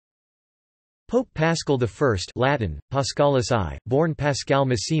Pope Paschal I Latin, Paschalis I, born Pascal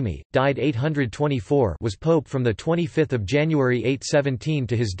Massimi, died 824 was pope from 25 January 817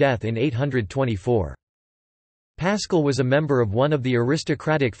 to his death in 824. Paschal was a member of one of the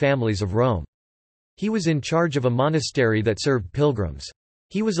aristocratic families of Rome. He was in charge of a monastery that served pilgrims.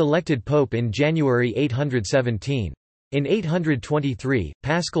 He was elected pope in January 817. In 823,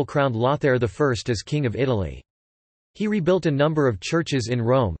 Paschal crowned Lothair I as King of Italy. He rebuilt a number of churches in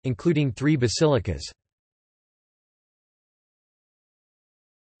Rome, including 3 basilicas.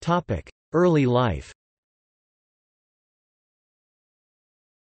 Early life.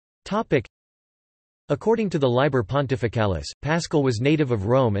 According to the Liber Pontificalis, Paschal was native of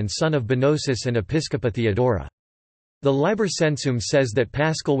Rome and son of Bonosus and Episcopa Theodora. The Liber Censum says that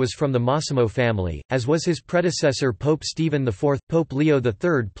Paschal was from the Massimo family, as was his predecessor Pope Stephen IV. Pope Leo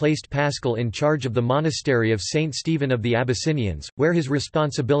III placed Paschal in charge of the monastery of Saint Stephen of the Abyssinians, where his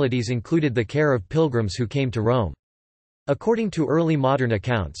responsibilities included the care of pilgrims who came to Rome. According to early modern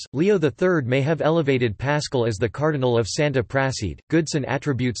accounts, Leo III may have elevated Paschal as the Cardinal of Santa Prassede. Goodson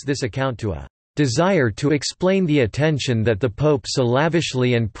attributes this account to a desire to explain the attention that the Pope so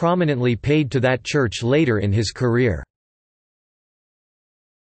lavishly and prominently paid to that church later in his career.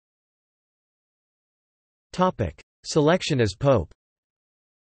 Selection as Pope.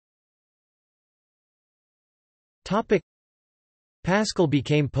 Paschal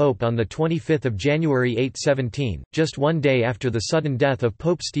became Pope on 25 January 817, just one day after the sudden death of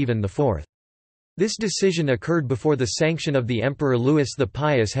Pope Stephen IV. This decision occurred before the sanction of the Emperor Louis the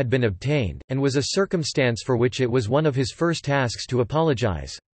Pious had been obtained, and was a circumstance for which it was one of his first tasks to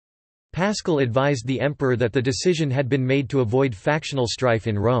apologize. Paschal advised the emperor that the decision had been made to avoid factional strife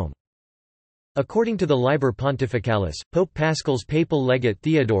in Rome. According to the Liber Pontificalis, Pope Paschal's papal legate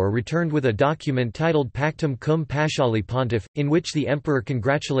Theodore returned with a document titled Pactum cum Paschali Pontiff, in which the emperor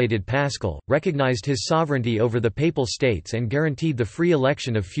congratulated Paschal, recognized his sovereignty over the papal states and guaranteed the free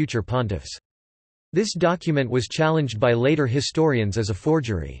election of future pontiffs. This document was challenged by later historians as a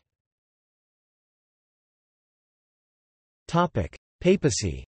forgery.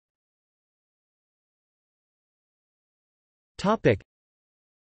 Papacy.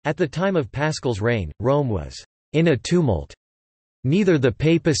 At the time of Paschal's reign, Rome was in a tumult. Neither the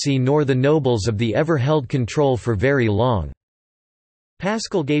papacy nor the nobles of the ever held control for very long.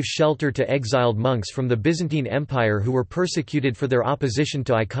 Paschal gave shelter to exiled monks from the Byzantine Empire who were persecuted for their opposition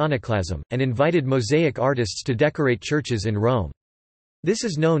to iconoclasm, and invited mosaic artists to decorate churches in Rome. This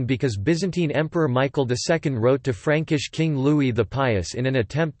is known because Byzantine Emperor Michael II wrote to Frankish King Louis the Pious in an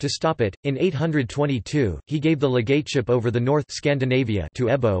attempt to stop it. In 822, he gave the legateship over the North Scandinavia to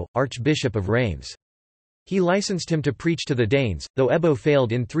Ebbo, Archbishop of Reims. He licensed him to preach to the Danes, though Ebbo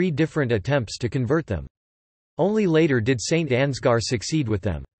failed in 3 different attempts to convert them. Only later did Saint Ansgar succeed with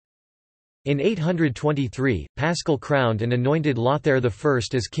them. In 823, Paschal crowned and anointed Lothair I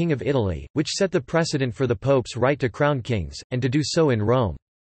as King of Italy, which set the precedent for the Pope's right to crown kings, and to do so in Rome.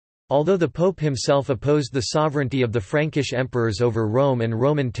 Although the Pope himself opposed the sovereignty of the Frankish emperors over Rome and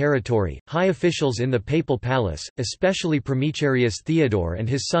Roman territory, high officials in the papal palace, especially Primicerius Theodore and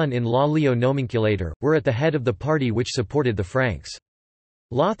his son-in-law Leo Nomenculator, were at the head of the party which supported the Franks.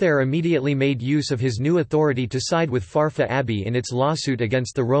 Lothair immediately made use of his new authority to side with Farfa Abbey in its lawsuit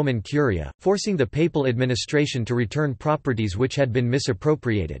against the Roman Curia, forcing the papal administration to return properties which had been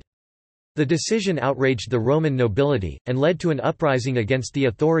misappropriated. The decision outraged the Roman nobility, and led to an uprising against the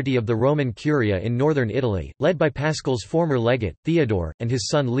authority of the Roman Curia in northern Italy, led by Paschal's former legate, Theodore, and his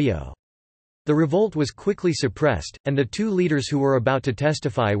son Leo. The revolt was quickly suppressed, and the 2 leaders who were about to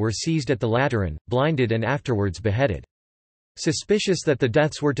testify were seized at the Lateran, blinded and afterwards beheaded. Suspicious that the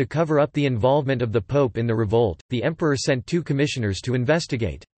deaths were to cover up the involvement of the Pope in the revolt, the emperor sent 2 commissioners to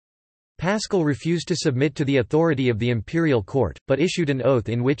investigate. Paschal refused to submit to the authority of the imperial court, but issued an oath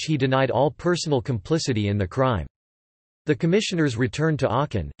in which he denied all personal complicity in the crime. The commissioners returned to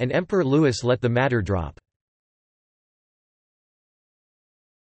Aachen, and Emperor Louis let the matter drop.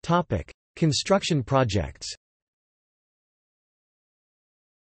 Construction projects.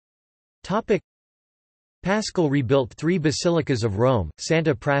 Paschal rebuilt 3 basilicas of Rome,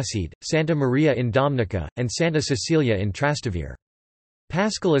 Santa Prassede, Santa Maria in Domnica, and Santa Cecilia in Trastevere.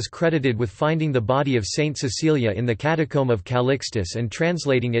 Paschal is credited with finding the body of Saint Cecilia in the catacomb of Calixtus and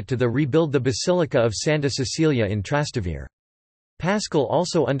translating it to rebuild the Basilica of Santa Cecilia in Trastevere. Paschal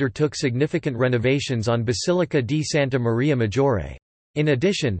also undertook significant renovations on Basilica di Santa Maria Maggiore. In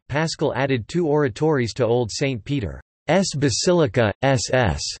addition, Paschal added 2 oratories to Old St. Peter's Basilica,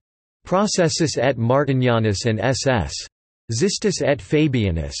 SS. Processus et Martinianus and SS. Xistus et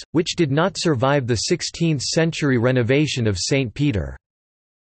Fabianus, which did not survive the 16th-century renovation of St. Peter.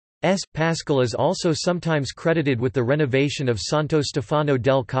 Paschal is also sometimes credited with the renovation of Santo Stefano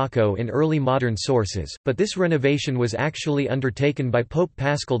del Cacco in early modern sources, but this renovation was actually undertaken by Pope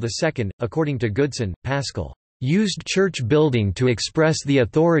Paschal II. According to Goodson, Paschal used church building to express the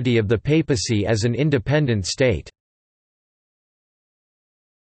authority of the papacy as an independent state.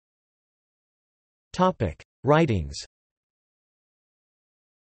 Writings.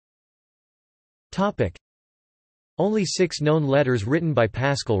 Only 6 known letters written by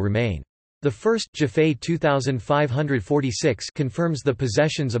Paschal remain. The first, Jaffe 2546, confirms the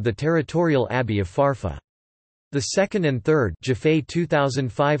possessions of the territorial abbey of Farfa. The second and third, Jaffe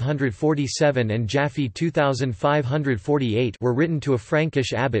 2547 and Jaffe 2548, were written to a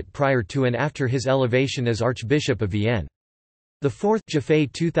Frankish abbot prior to and after his elevation as Archbishop of Vienne. The fourth, Jaffe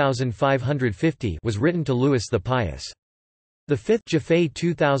 2550, was written to Louis the Pious. The fifth, Jaffe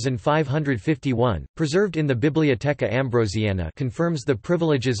 2551, preserved in the Bibliotheca Ambrosiana, confirms the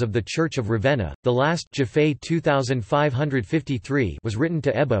privileges of the Church of Ravenna. The last, Jaffe 2553, was written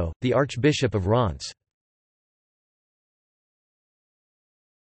to Ebo, the Archbishop of Reims.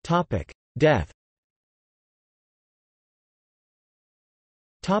 Death.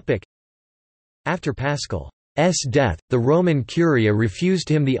 After Paschal's death, the Roman Curia refused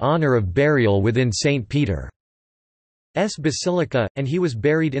him the honor of burial within St. Peter's Basilica, and he was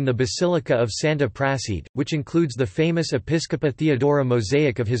buried in the Basilica of Santa Prassede, which includes the famous Episcopa Theodora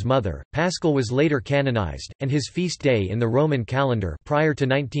mosaic of his mother. Paschal was later canonized, and his feast day in the Roman calendar prior to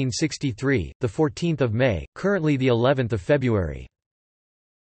 1963, the 14th of May, currently the 11th of February.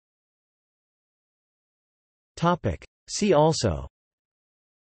 See also: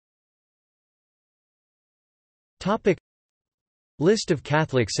 List of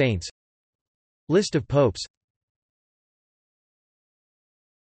Catholic saints, List of popes.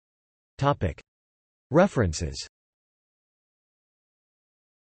 References.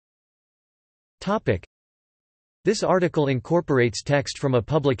 This article incorporates text from a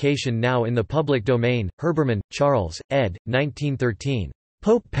publication now in the public domain. Herbermann, Charles, ed. 1913.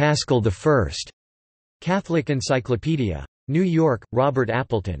 Pope Paschal I. Catholic Encyclopedia. New York, Robert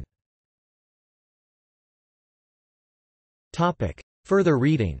Appleton. Further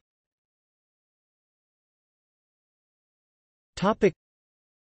reading.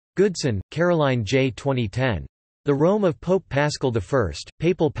 Goodson, Caroline J. 2010. The Rome of Pope Paschal I,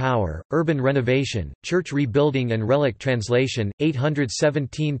 Papal Power, Urban Renovation, Church Rebuilding and Relic Translation,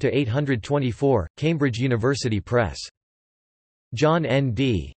 817–824, Cambridge University Press. John N.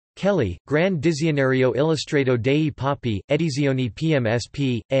 D. Kelly, Gran Dizionario Illustrato dei Papi, Edizioni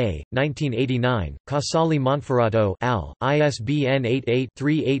PMSP, A, 1989, Casali Monferrato al, ISBN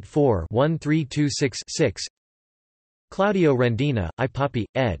 88-384-1326-6. Claudio Rendina, I Papi,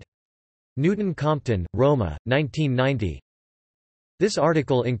 ed. Newton Compton, Roma, 1990. This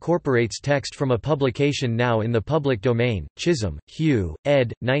article incorporates text from a publication now in the public domain. Chisholm, Hugh,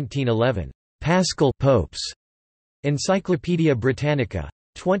 ed. 1911. Paschal Popes. Encyclopædia Britannica.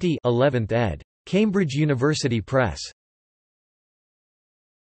 20 11th ed. Cambridge University Press.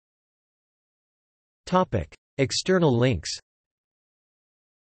 External links.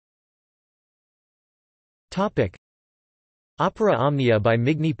 Opera Omnia by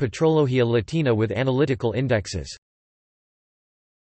Migni Patrologia Latina with analytical indexes